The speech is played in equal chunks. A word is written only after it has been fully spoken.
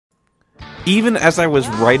even as I was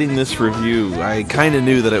writing this review, I kind of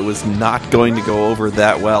knew that it was not going to go over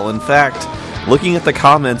that well. In fact, looking at the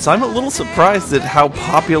comments, I'm a little surprised at how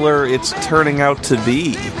popular it's turning out to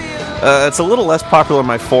be. It's a little less popular in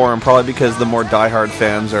my forum, probably because the more diehard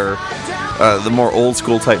fans are, the more old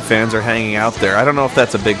school type fans are hanging out there. I don't know if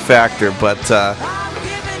that's a big factor, but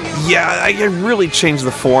yeah, I really changed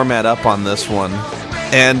the format up on this one,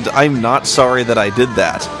 and I'm not sorry that I did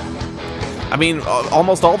that. I mean,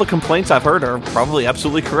 almost all the complaints I've heard are probably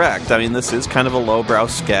absolutely correct. I mean, this is kind of a lowbrow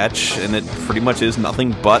sketch, and it pretty much is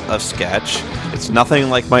nothing but a sketch. It's nothing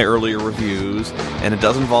like my earlier reviews, and it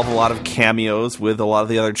does involve a lot of cameos with a lot of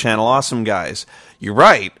the other Channel Awesome guys. You're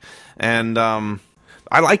right, and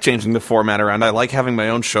I like changing the format around. I like having my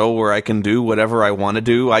own show where I can do whatever I want to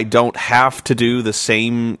do. I don't have to do the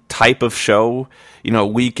same type of show, you know,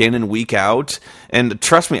 week in and week out. And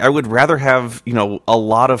trust me, I would rather have, you know, a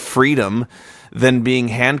lot of freedom than being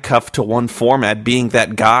handcuffed to one format, being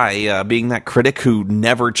that guy, being that critic who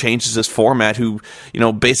never changes his format, who, you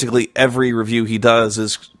know, basically every review he does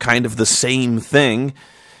is kind of the same thing.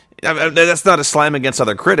 That's not a slam against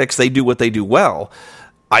other critics. They do what they do well.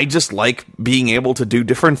 I just like being able to do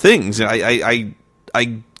different things. I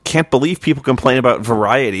can't believe people complain about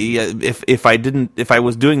variety. If I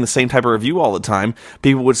was doing the same type of review all the time,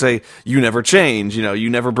 people would say, you never change, you know, you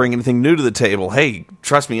never bring anything new to the table. Hey,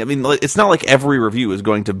 trust me, I mean, it's not like every review is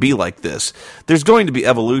going to be like this. There's going to be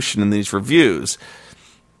evolution in these reviews.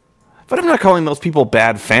 But I'm not calling those people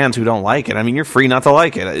bad fans who don't like it. I mean, you're free not to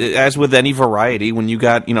like it. As with any variety, when you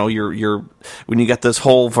got, you know, when you got this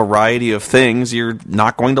whole variety of things, you're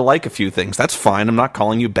not going to like a few things. That's fine. I'm not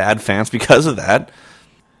calling you bad fans because of that.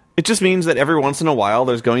 It just means that every once in a while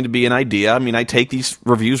there's going to be an idea. I mean, I take these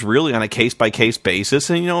reviews really on a case-by-case basis,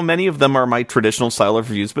 and, you know, many of them are my traditional style of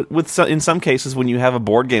reviews, but in some cases, when you have a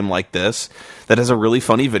board game like this that has a really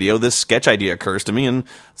funny video, this sketch idea occurs to me, and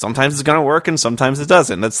sometimes it's going to work, and sometimes it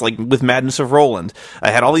doesn't. That's like with Madness of Roland.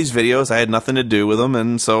 I had all these videos, I had nothing to do with them,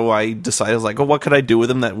 and so I decided, like, oh, what could I do with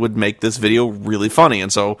them that would make this video really funny?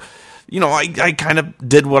 And so, you know, I kind of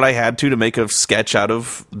did what I had to make a sketch out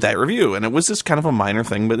of that review, and it was just kind of a minor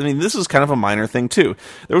thing, but I mean, this is kind of a minor thing too.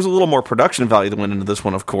 There was a little more production value that went into this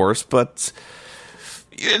one, of course, but,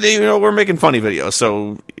 you know, we're making funny videos,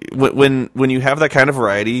 so when you have that kind of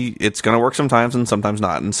variety, it's going to work sometimes and sometimes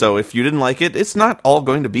not, and so if you didn't like it, it's not all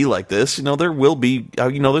going to be like this. You know, there will be,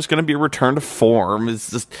 you know, there's going to be a return to form.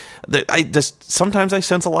 It's just, sometimes I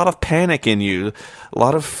sense a lot of panic in you, a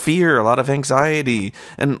lot of fear, a lot of anxiety,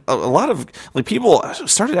 and a lot of, like, people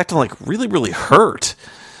started acting like really, really hurt.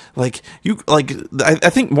 Like, I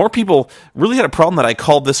think more people really had a problem that I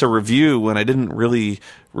called this a review when I didn't really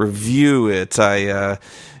review it. I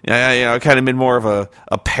kind of made more of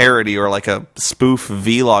a parody or like a spoof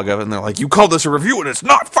vlog of it, and they're like, you called this a review and it's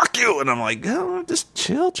not, fuck you! And I'm like, oh, just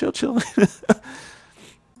chill.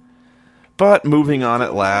 But moving on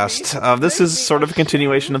at last, this is sort of a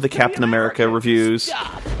continuation of the Captain America reviews,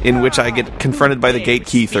 in which I get confronted by the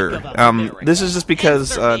gatekeeper. This is just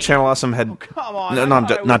because Channel Awesome had,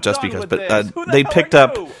 not just because, but they picked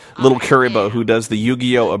up Little Kuribo, who does the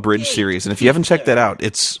Yu-Gi-Oh! Abridged series, and if you haven't checked that out,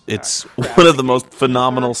 it's one of the most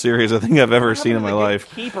phenomenal series I think I've ever seen in my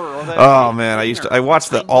life. Oh man, I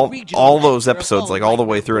watched all those episodes like all the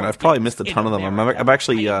way through, and I've probably missed a ton of them. I'm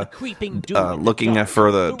actually looking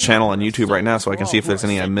for the channel on YouTube right now so I can see if there's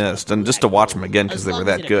any I missed, and just to watch them again because they were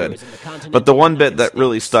that good. But the one bit that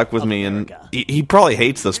really stuck with me, and he probably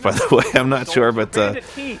hates this, by the way, I'm not sure, but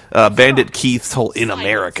Bandit Keith's whole "in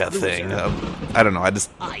America" thing. I don't know.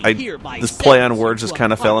 This play on words just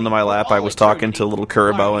kind of fell into my lap. I was talking to Little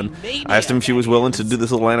Kuribo, and I asked him if she was willing to do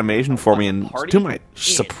this little animation for me, and to my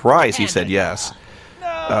surprise, he said yes.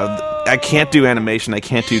 I can't do animation, I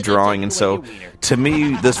can't do drawing, and so to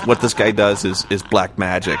me, what this guy does is black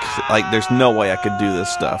magic. Like, there's no way I could do this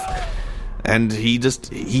stuff. And he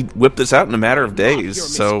whipped this out in a matter of days.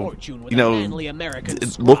 So, you know,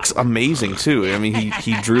 it looks amazing too. I mean,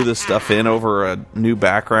 he drew this stuff in over a new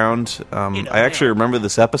background. I actually remember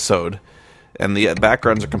this episode, and the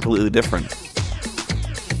backgrounds are completely different.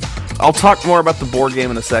 I'll talk more about the board game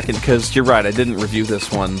in a second, because you're right, I didn't review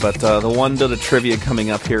this one, but the one bit of trivia coming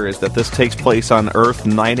up here is that this takes place on Earth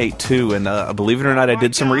 982, and believe it or not, I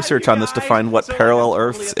did some research on this to find what parallel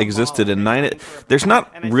Earths existed in There's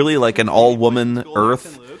not really like an all-woman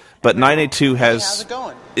Earth, but 982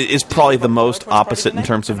 is probably the most opposite in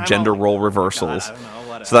terms of gender role reversals.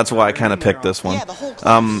 So that's why I kind of picked this one.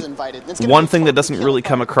 One thing that doesn't really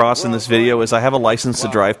come across in this video is I have a License to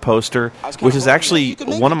Drive poster, which is actually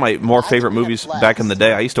one of my more favorite movies back in the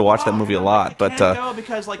day. I used to watch that movie a lot, but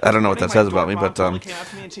I don't know what that says about me, but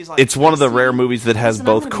it's one of the rare movies that has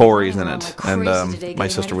both Corys in it, and my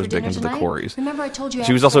sister was big into the Corys.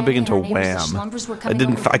 She was also big into Wham.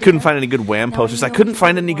 I couldn't find any good Wham posters. I couldn't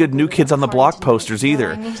find any good New Kids on the Block posters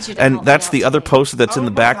either, and that's the other poster that's in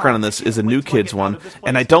the background in this is a New Kids one,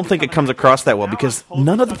 and I don't think it comes across that well because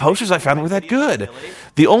none of the posters I found were that good.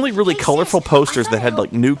 The only really colorful posters that had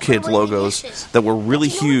like New Kids logos that were really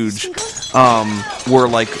huge were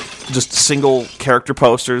like just single character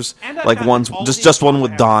posters, like ones just one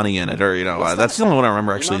with Donnie in it, or that's the only one I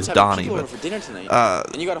remember actually is Donnie. But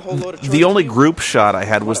the only group shot I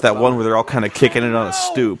had was that one where they're all kind of kicking it on a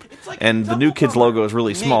stoop, and the New Kids logo is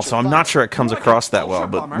really small, so I'm not sure it comes across that well.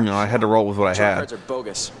 But I had to roll with what I had.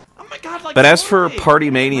 But as for Party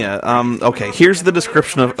Mania, okay, here's the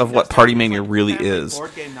description of what Party Mania really is.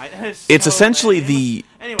 It's essentially the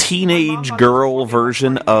teenage girl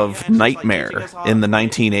version of Nightmare in the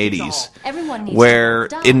 1980s, where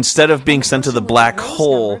instead of being sent to the black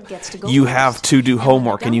hole, you have to do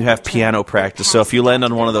homework and you have piano practice. So if you land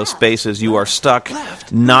on one of those spaces, you are stuck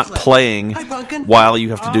not playing while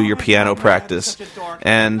you have to do your piano practice.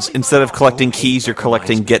 And instead of collecting keys, you're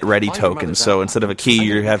collecting get ready tokens. So instead of a key,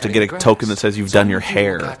 you have to get a token that says you've done your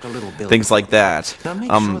hair. Things like that.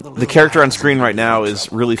 The character on screen right now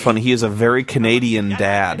is really funny. He is a very Canadian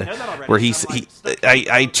dad, where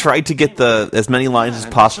I tried to get as many lines as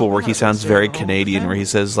possible where he sounds very Canadian, where he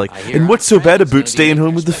says like, "And what's so bad about staying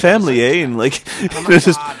home with the family, eh?" And like, it's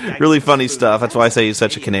just really funny stuff. That's why I say he's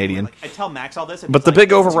such a Canadian. But the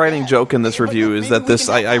big overriding joke in this review is that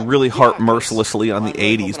I really harp mercilessly on the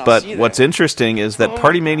 80s. But what's interesting is that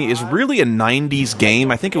Party Mania is really a 90s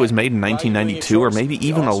game. I think it was made in 1992 or maybe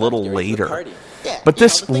even a little later. But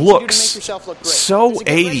this looks so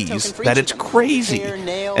 80s that it's crazy.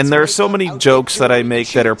 And there are so many jokes that I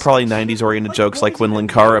make that are probably 90s oriented jokes, like when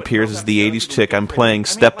Linkara appears as the 80s chick I'm playing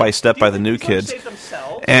Step by Step by the New Kids.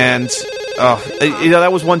 And that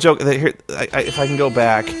was one joke that if I can go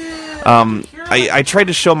back, I tried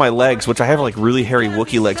to show my legs, which I have like really hairy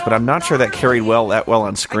Wookiee legs, but I'm not sure that carried that well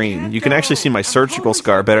on screen. You can actually see my surgical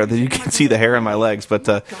scar better than you can see the hair on my legs, but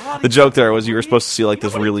the joke there was you were supposed to see like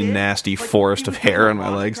this really nasty forest of hair on my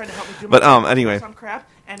legs. But anyway,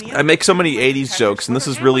 I make so many 80s jokes, and this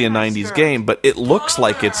is really a 90s game, but it looks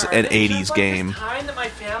like it's an 80s game.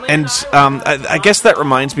 And I guess that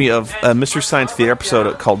reminds me of a Mystery Science Theater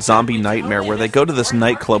episode called Zombie Nightmare, where they go to this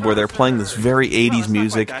nightclub where they're playing this very 80s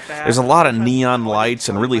music. There's a lot of neon lights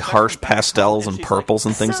and really harsh pastels and purples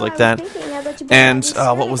and things like that. And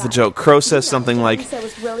what was the joke? Crow says something like,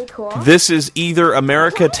 "This is either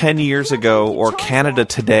America 10 years ago or Canada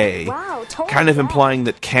today," kind of implying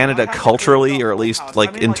that Canada culturally, or at least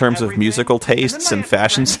like in terms of musical tastes and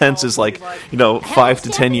fashion sense, is like 5 to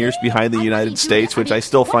 10 years behind the United States, which I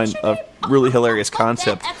still find a really hilarious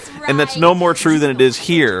concept. And that's no more true than it is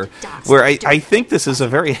here, where I think this is a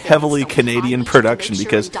very heavily Canadian production,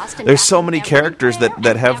 because there's so many characters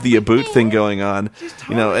that have the aboot thing going on,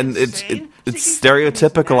 and it's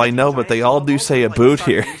stereotypical, I know, but they all do say aboot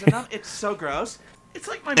here. It's so gross.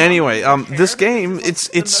 Anyway, this game, it's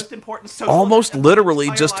almost literally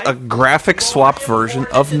just a graphic swap version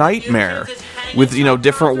of Nightmare, with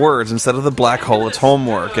different words. Instead of the black hole, it's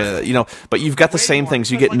homework. But you've got the same things.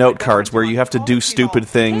 You get note cards where you have to do stupid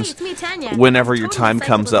things whenever your time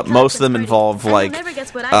comes up. Most of them involve like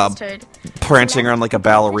prancing around like a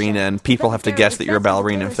ballerina, and people have to guess that you're a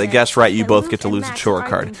ballerina. If they guess right, you both get to lose a chore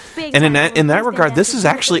card. And in that regard, this is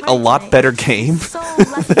actually a lot better game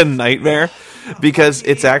than Nightmare, because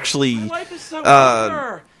it's actually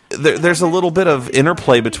there's a little bit of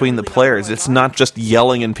interplay between the players. It's not just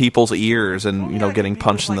yelling in people's ears and getting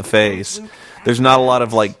punched in the face. There's not a lot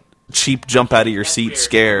of like cheap jump out of your seat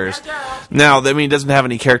scares. Now, I mean, it doesn't have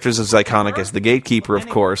any characters as iconic as the Gatekeeper, of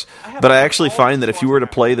course, but I actually find that if you were to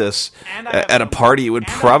play this at a party, it would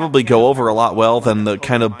probably go over a lot well than the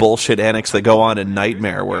kind of bullshit antics that go on in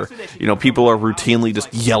Nightmare, where people are routinely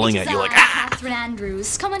just yelling at you like, "Ah!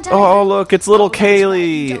 Oh, look, it's little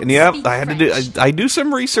Kaylee." And yep, I do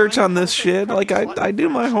some research on this shit. Like I do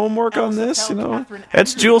my homework on this.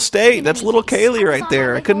 That's Jewel State. That's little Kaylee right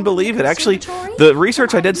there. I couldn't believe it. Actually, the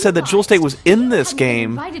research I did said that Jewel State was in this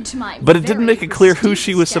game, but it didn't make it clear who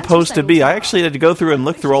she was supposed to be. I actually had to go through and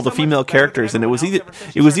look through all the female characters, and it was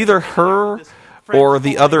either her or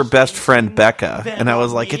the other best friend, Becca. And I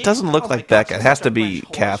was like, it doesn't look like Becca. It has to be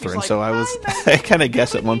Catherine. So I kind of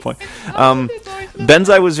guessed at one point.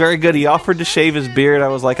 Benzai was very good. He offered to shave his beard. I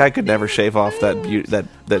was like, I could never shave off that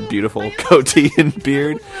that beautiful goatee and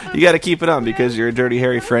beard. You got to keep it on because you're a dirty,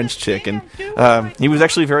 hairy French chick. And he was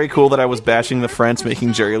actually very cool that I was bashing the French,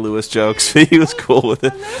 making Jerry Lewis jokes. He was cool with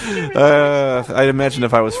it. I'd imagine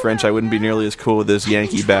if I was French, I wouldn't be nearly as cool with this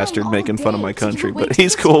Yankee bastard making fun of my country, but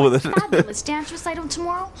he's cool with it.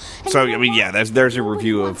 So, I mean, yeah, there's a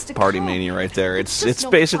review of Party Mania right there. It's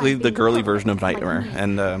basically the girly version of Nightmare,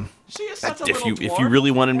 and if you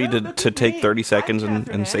really wanted me to take 30 seconds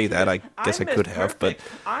and say that, I guess I could have, but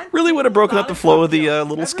really would have broken up the flow of the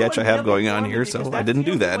little sketch I have going on here, so I didn't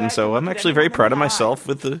do that. And so I'm actually very proud of myself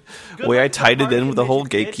with the way I tied it in with the whole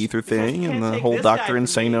gatekeeper thing and the whole Dr.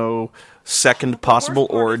 Insano second possible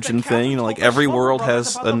origin thing. You know, like every world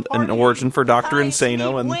has an origin for Dr.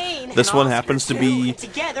 Insano, and this one happens to be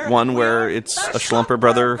one where it's a Schlumper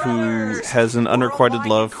brother who has an unrequited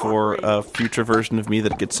love for a future version of me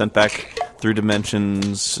that gets sent back through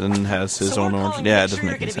dimensions and has his own origin. Yeah, it doesn't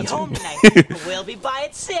make any sense.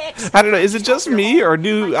 I don't know, is it just me, or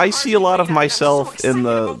do I see a lot of myself in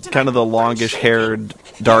the kind of the longish-haired,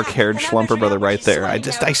 dark-haired Schlumper brother right there?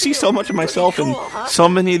 I see so much of myself in so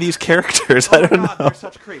many of these characters. I don't know.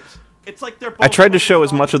 I tried to show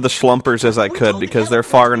as much of the Schlumpers as I could because they're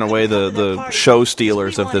far and away the show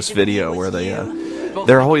stealers of this video, where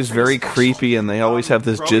they're always very creepy and they always have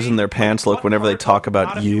this jizz in their pants look whenever they talk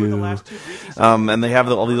about you. And they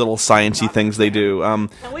have all these little sciencey things they do.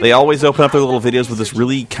 They always open up their little videos with this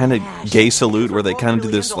really kind of gay salute where they kind of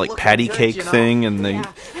do this like patty cake thing, and they're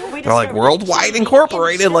like Worldwide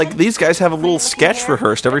Incorporated. Like, these guys have a little sketch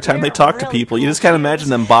rehearsed every time they talk to people. You just kind of imagine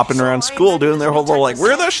them bopping around school doing their whole little, like,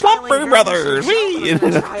 we're the Schlumper brothers.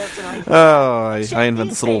 I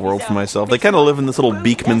invent this little world for myself. They kind of live in this little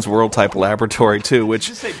Beekman's World type laboratory too,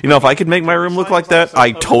 which, you know, if I could make my room look like that,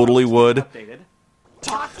 I totally would.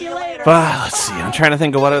 Let's see, I'm trying to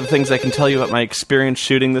think of what other things I can tell you about my experience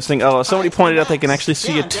shooting this thing. Oh, somebody pointed out they can actually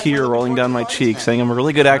see a tear rolling down my cheek, saying I'm a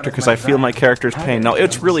really good actor because I feel my character's pain. No,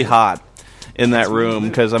 it's really hot in that room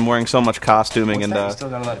because I'm wearing so much costuming, and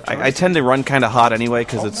I tend to run kind of hot anyway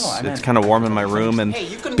because it's kind of warm in my room, and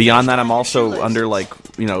beyond that I'm also under, like,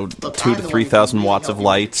 you know, 2,000 to 3,000 watts of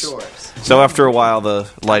lights. So after a while, the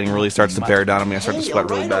lighting really starts to bear down on me. I start to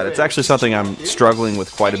sweat really bad. It's actually something I'm struggling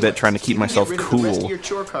with quite a bit, trying to keep myself cool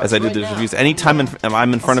as I do these reviews. Anytime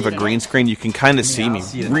I'm in front of a green screen, you can kind of see me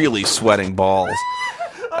really sweating balls.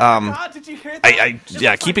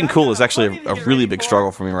 Yeah, keeping cool is actually a really big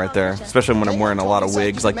struggle for me right there, especially when I'm wearing a lot of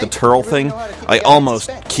wigs. Like the Turl thing, I almost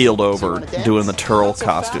keeled over doing the Turl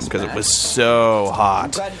costume because it was so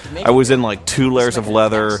hot. I was in like 2 layers of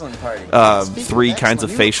leather, 3 kinds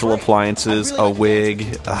of facial appliances, a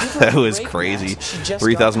wig. That was crazy.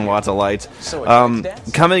 3,000 watts of lights.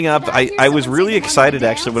 Coming up, I was really excited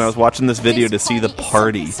actually when I was watching this video to see the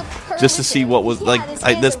party, just to see what was like.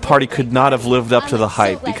 This party could not have lived up to the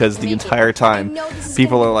hype, because the entire time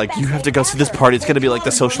people are like, you have to go see this party, it's going to be like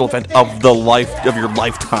the social event of your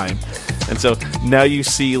lifetime. And so now you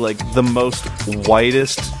see like the most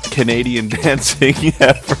whitest Canadian dancing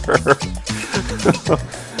ever.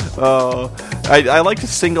 I like to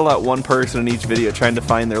single out one person in each video, trying to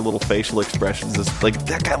find their little facial expressions. It's like,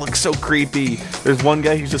 that guy looks so creepy. There's one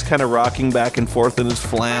guy who's just kind of rocking back and forth in his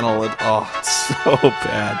flannel, and it's so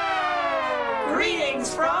bad.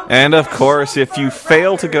 And of course, if you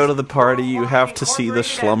fail to go to the party, you have to see the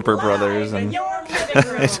Schlumper brothers, and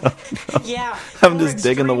I don't know. I'm just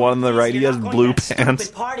digging the one on the right. He has blue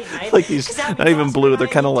pants. Like, he's not even blue, they're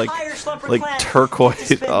kind of like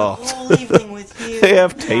turquoise. Oh. They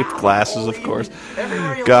have taped glasses, of course.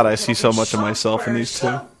 God, I see so much of myself in these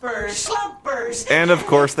two. And of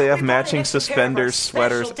course, they have matching suspenders,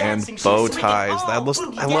 sweaters, and bow ties.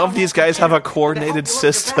 I love these guys have a coordinated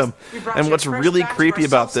system. And what's really creepy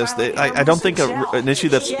about this, I don't think an issue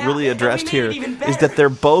that's really addressed here is that they're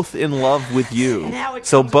both in love with you.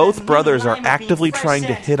 So both brothers are actively trying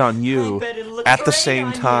to hit on you at the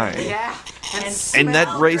same time. And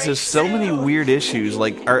that raises so many weird issues.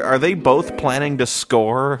 Like, are they both planning to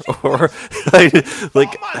score? Or,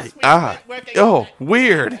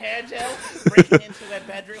 weird.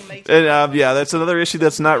 And, yeah, that's another issue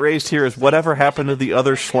that's not raised here, is whatever happened to the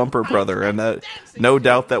other Schlumper brother. And no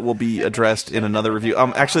doubt that will be addressed in another review.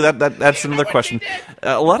 Actually, that's another question.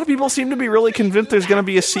 A lot of people seem to be really convinced there's going to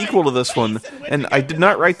be a sequel to this one. And I did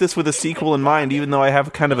not write this with a sequel in mind, even though I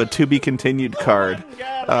have kind of a to-be-continued card.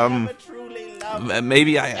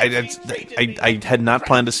 Maybe I had not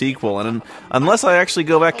planned a sequel, and unless I actually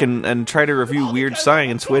go back and try to review Weird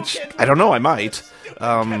Science, which I don't know, I might.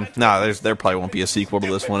 There probably won't be a sequel to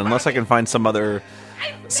this one unless I can find some other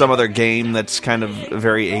game that's kind of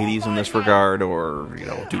very 80s in this regard, or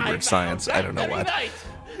do Weird Science. I don't know what.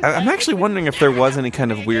 I'm actually wondering if there was any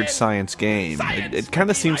kind of weird science game. It kind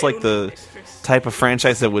of seems like the type of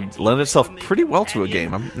franchise that would lend itself pretty well to a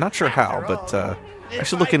game. I'm not sure how, but I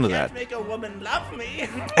should look into that.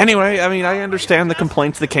 Anyway, I mean, I understand the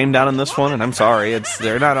complaints that came down in this one, and I'm sorry.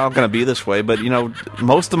 They're not all going to be this way, but, you know,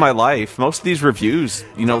 most of my life, most of these reviews,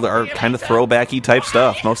 you know, are kind of throwbacky type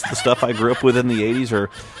stuff. Most of the stuff I grew up with in the 80s or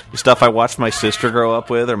stuff I watched my sister grow up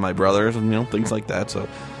with or my brothers and, you know, things like that. So,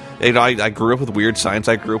 you know, I grew up with weird science.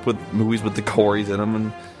 I grew up with movies with the Corys in them,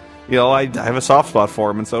 and, you know, I have a soft spot for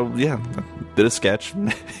them, and so, yeah, I did a sketch.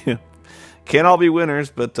 Can't all be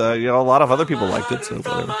winners, but, you know, a lot of other people liked it, so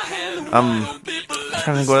whatever. I'm trying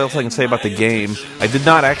to think what else I can say about the game. I did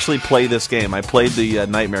not actually play this game. I played the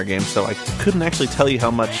Nightmare game, so I couldn't actually tell you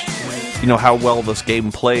how much, you know, how well this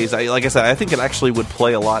game plays. Like I said, I think it actually would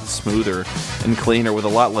play a lot smoother and cleaner with a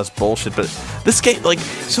lot less bullshit, but this game, like,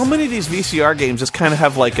 so many of these VCR games just kind of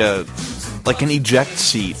have like an eject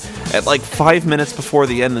seat at like 5 minutes before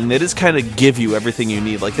the end, and they just kind of give you everything you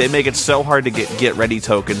need. Like, they make it so hard to get ready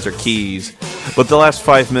tokens or keys, but the last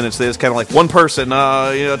 5 minutes they just kind of like, one person, you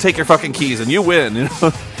know, take your fucking keys and you win, you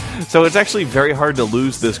know. So it's actually very hard to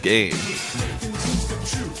lose this game.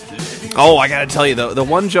 Oh, I gotta tell you, the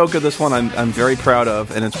one joke of this one I'm very proud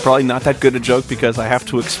of, and it's probably not that good a joke because I have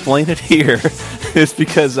to explain it here, is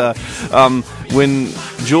because when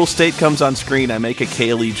Jewel State comes on screen, I make a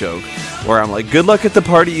Kaylee joke, where I'm like, good luck at the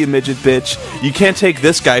party, you midget bitch, you can't take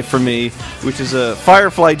this guy from me, which is a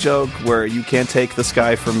Firefly joke, where you can't take this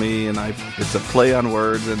guy from me, and it's a play on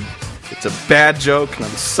words, and it's a bad joke, and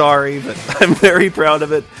I'm sorry, but I'm very proud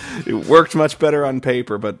of it. It worked much better on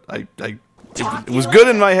paper, but it was good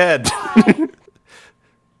in my head.